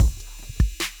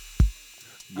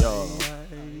Yo,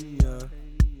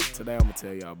 today I'm gonna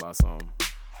tell y'all about something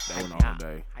that went on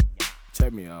today.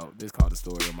 Check me out. This called the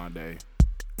story of my day.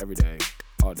 Every day,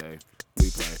 all day, we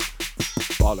play.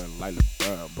 Ballin' like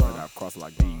LeBron, but I cross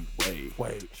like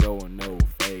D-Wade. Showing no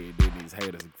fade, then these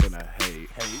haters finna hate.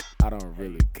 I don't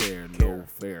really care, no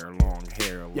fair, long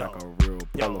hair like a real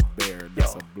polar bear.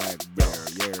 That's a black bear,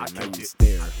 yeah, now you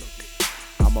stare.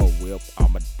 I'ma whip,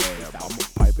 I'ma dab, I'ma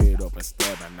pipe it up and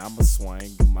stab, and I'ma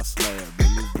swing in my slab.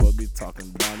 Then you boy be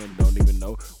talking down and don't even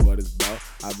know what it's about.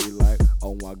 I be like,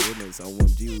 oh my goodness,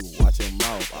 OMG, watch your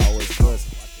mouth, always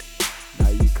cussing. Now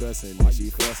you cussing and she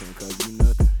fussing, cause you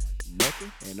nothing.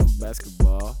 Ain't no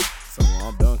basketball, so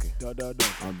I'm dunking.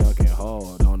 I'm dunking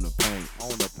hard on the paint.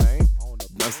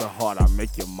 That's the hard I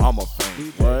make your mama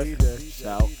faint. What?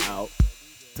 Shout out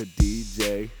to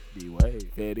DJ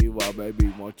D-Wade. Fetty Wall, baby,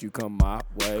 won't you come my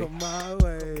way?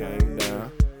 Came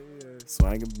down,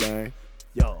 swing and bang.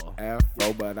 Yo,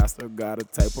 Afro, but I still got a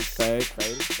type of fade.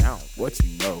 Down, what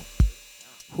you know?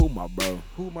 Who my bro?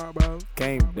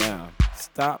 Came down,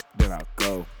 stop, then I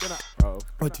go.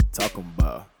 What you talking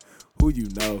about? Who you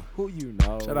know?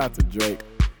 Shout out to Drake.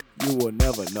 You will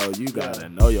never know. You gotta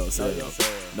know yourself.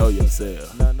 Know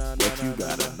yourself. What you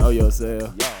gotta know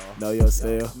yourself. Know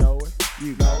yourself.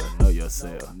 You gotta know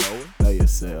yourself. Know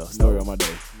yourself. Story of my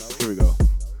day. Here we go.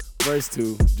 Verse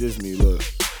 2, just me, look.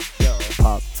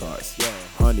 Pop tarts,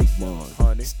 honey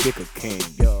bun, stick of king.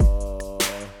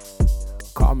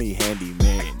 Call me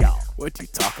handyman. What you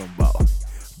talking about?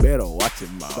 Better watch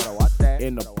your mouth.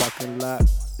 In the parking lot,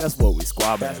 that's what we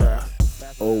squabbing.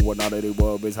 Oh, what now that they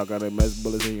were, bitch, how can they mess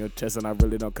bullets in your chest? And I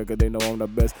really don't care, cause they know I'm the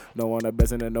best. No, I'm the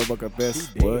best, and they know I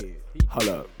confess. What?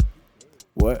 Holla.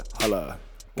 What? Holla.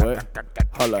 What?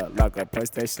 Holla, like a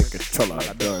PlayStation controller.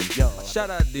 Done. Shout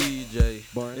out DJ,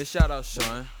 and shout out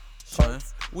Sean.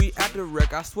 We at the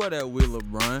wreck, I swear that we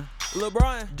LeBron.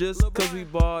 Just cause we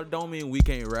ball don't mean we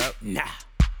can't rap. Nah.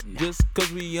 Just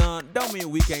cause we young don't mean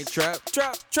we can't trap.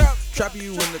 Trap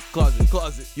you in the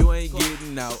closet. You ain't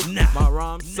getting out. My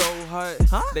rhyme's so hot,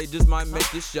 they just might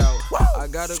make you shout. I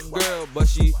got a girl, but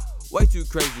she way too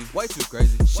crazy.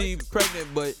 She pregnant,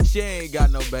 but she ain't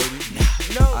got no baby.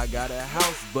 I got a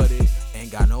house, but it ain't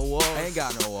got no walls.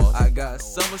 I got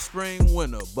summer, spring,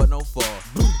 winter, but no fall.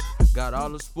 Got all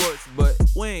the sports, but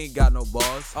we ain't got no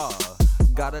balls.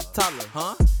 Got a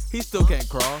toddler, he still can't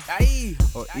crawl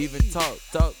or even talk.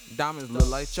 Diamonds look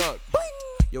like chalk.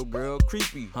 Your girl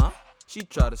creepy, she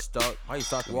try to stalk. Why you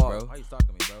stalking me, bro?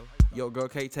 Your girl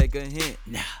can't take a hint.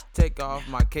 Take off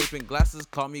my cape and glasses,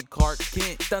 call me Clark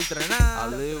Kent. I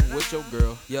live with your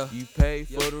girl, you pay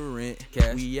for the rent.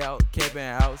 Cash. We out camping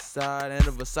outside in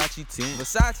a Versace tent.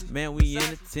 Man, we in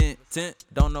a tent.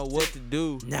 Don't know what to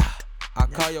do. I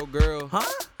call your girl,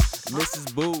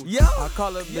 Mrs. Boo. I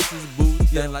call her Mrs. Boo.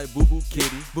 Then like Boo Boo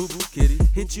Kitty.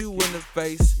 Hit you in the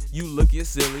face, you looking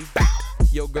silly.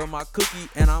 Yo girl my cookie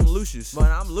and I'm Lucius.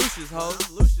 But I'm Lucius, ho.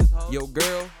 Yo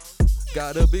girl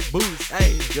got a big booty.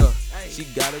 She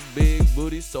got a big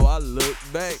booty, so I look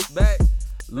back.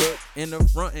 Look in the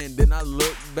front and then I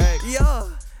look back.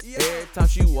 Every time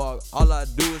she walk, all I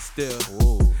do is stare.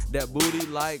 That booty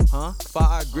like,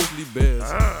 5 grizzly bears.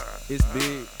 It's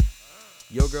big.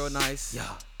 Your girl nice,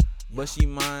 but she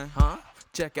mine,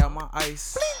 Check out my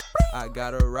ice. I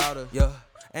got a router,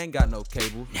 ain't got no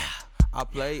cable. I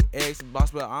play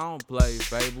Xbox, but I don't play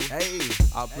Fable.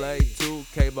 I play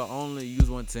 2K, but only use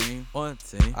one team.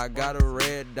 I got a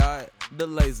red dot, the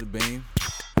laser beam.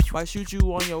 Might shoot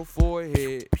you on your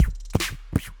forehead.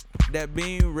 That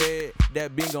beam red,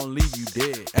 that beam gon' leave you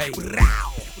dead.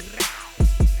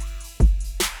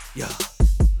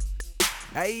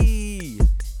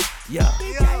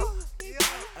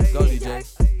 Go DJ,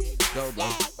 go bro.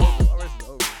 I'm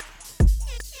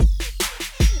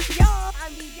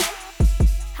DJ.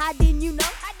 How didn't you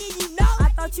know? I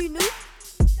thought you knew.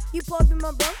 You supposed to be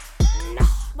my bro? No.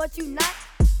 But you not.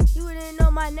 You didn't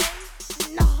know my name?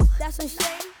 No. That's a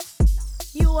shame.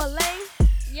 You a lame.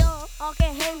 I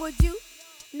can't hang with you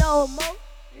no more.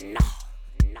 No.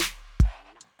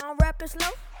 I'm rapping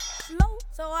slow,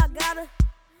 so I gotta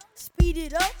speed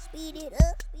it up.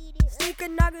 Sneaker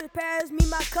knockers pass me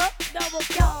my cup. Double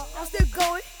cup. I'm still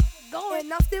going,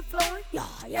 and I'm still flowing.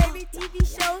 Every TV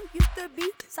show used to be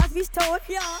South Beach toy.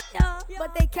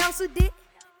 But they canceled it.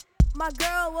 My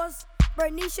girl was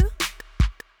Bernicia.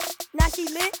 Now she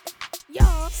lit.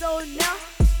 So now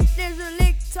there's a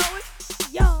lick to it.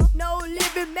 No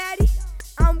living Maddie.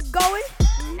 I'm going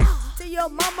to your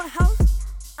mama house.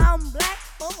 I'm black.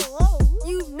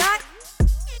 You not.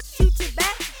 Shoot your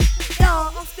back.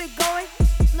 I'm still going.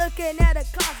 Looking at a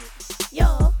closet.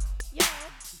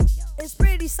 It's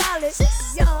pretty solid.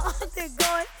 Yo, I'm still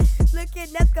going,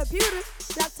 looking at the computer.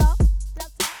 Laptop.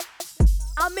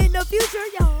 I'm in the future,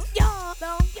 yo.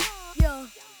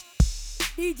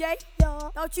 DJ, yo.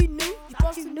 Thought you knew, you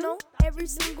supposed to know every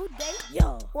single day,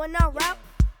 yo. When I rap,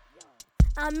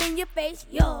 I'm in your face,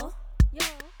 yo.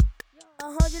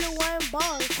 101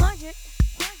 bars, 100.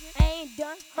 I ain't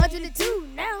done. 102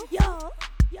 now, yo.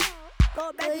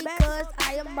 Go back because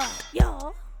I am up,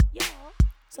 yo.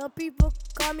 Some people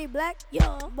call me black,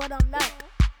 yo, but I'm not.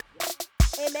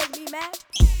 It makes me mad.